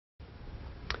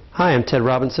Hi, I'm Ted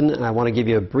Robinson, and I want to give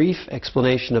you a brief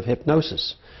explanation of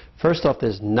hypnosis. First off,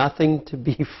 there's nothing to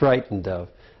be frightened of,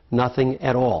 nothing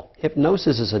at all.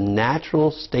 Hypnosis is a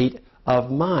natural state of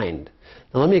mind.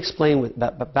 Now let me explain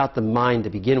about the mind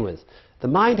to begin with. The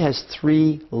mind has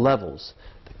three levels: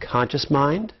 the conscious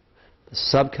mind, the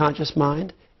subconscious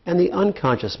mind, and the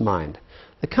unconscious mind.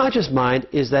 The conscious mind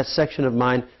is that section of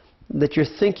mind that you're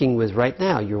thinking with right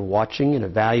now. You're watching and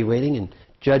evaluating and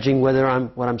judging whether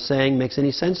what I'm saying makes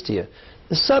any sense to you.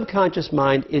 The subconscious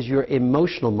mind is your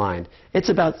emotional mind. It's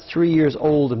about 3 years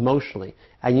old emotionally.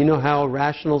 And you know how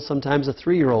irrational sometimes a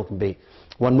 3-year-old can be.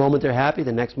 One moment they're happy,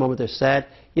 the next moment they're sad.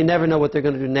 You never know what they're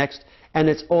going to do next, and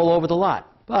it's all over the lot.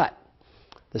 But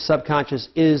the subconscious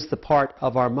is the part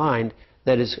of our mind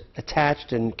that is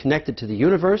attached and connected to the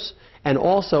universe, and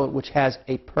also which has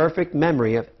a perfect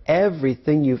memory of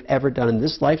everything you've ever done in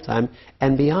this lifetime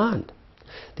and beyond.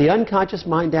 The unconscious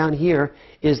mind down here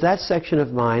is that section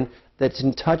of mind that's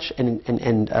in touch and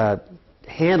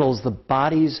handles the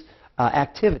body's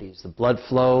activities, the blood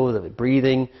flow, the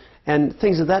breathing, and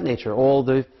things of that nature, all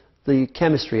the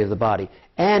chemistry of the body.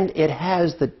 And it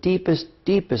has the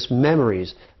deepest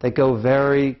memories that go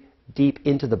very deep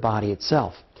into the body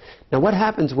itself. Now what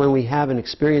happens when we have an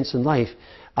experience in life,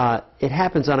 it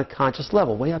happens on a conscious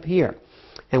level, way up here.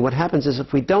 And what happens is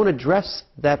if we don't address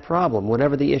that problem,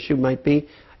 whatever the issue might be,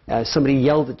 somebody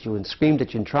yelled at you and screamed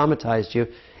at you and traumatized you,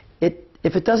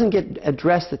 if it doesn't get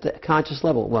addressed at the conscious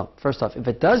level, well, first off, if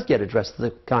it does get addressed at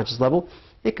the conscious level,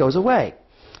 it goes away.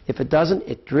 If it doesn't,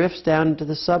 it drifts down into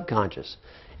the subconscious,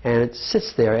 and it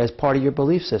sits there as part of your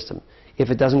belief system.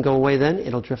 If it doesn't go away then,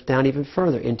 it'll drift down even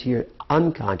further into your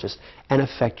unconscious and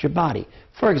affect your body.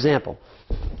 For example,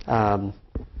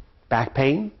 back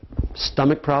pain,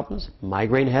 stomach problems,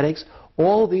 migraine headaches,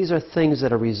 all these are things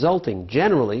that are resulting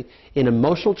generally in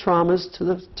emotional traumas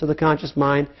to the conscious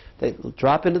mind. They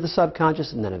drop into the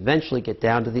subconscious and then eventually get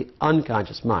down to the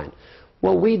unconscious mind.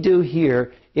 What we do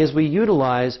here is we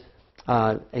utilize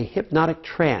a hypnotic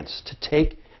trance to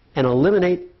take and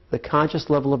eliminate the conscious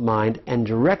level of mind and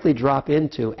directly drop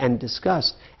into and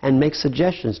discuss and make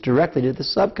suggestions directly to the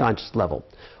subconscious level.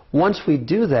 Once we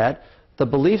do that, the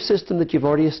belief system that you've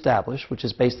already established, which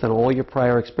is based on all your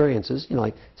prior experiences, you know,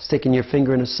 like sticking your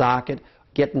finger in a socket,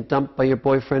 getting dumped by your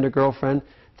boyfriend or girlfriend,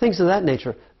 things of that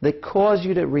nature that cause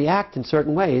you to react in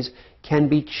certain ways, can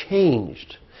be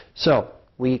changed. So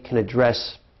we can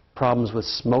address problems with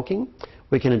smoking,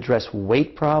 we can address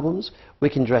weight problems, we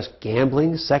can address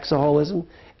gambling, sexaholism,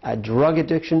 drug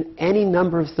addiction, any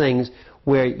number of things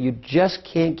where you just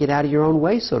can't get out of your own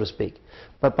way, so to speak.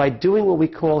 But by doing what we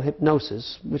call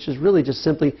hypnosis, which is really just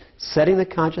simply setting the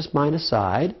conscious mind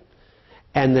aside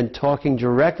and then talking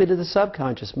directly to the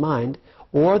subconscious mind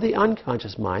or the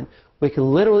unconscious mind, we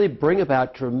can literally bring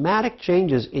about dramatic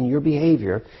changes in your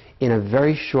behavior in a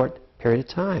very short period of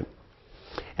time.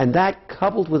 And that,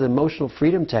 coupled with emotional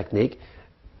freedom technique,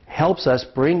 helps us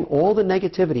bring all the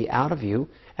negativity out of you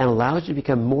and allows you to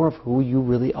become more of who you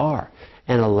really are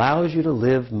and allows you to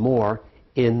live more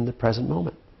in the present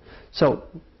moment. So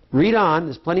read on,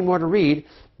 there's plenty more to read,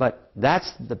 but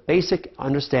that's the basic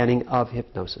understanding of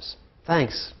hypnosis.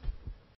 Thanks.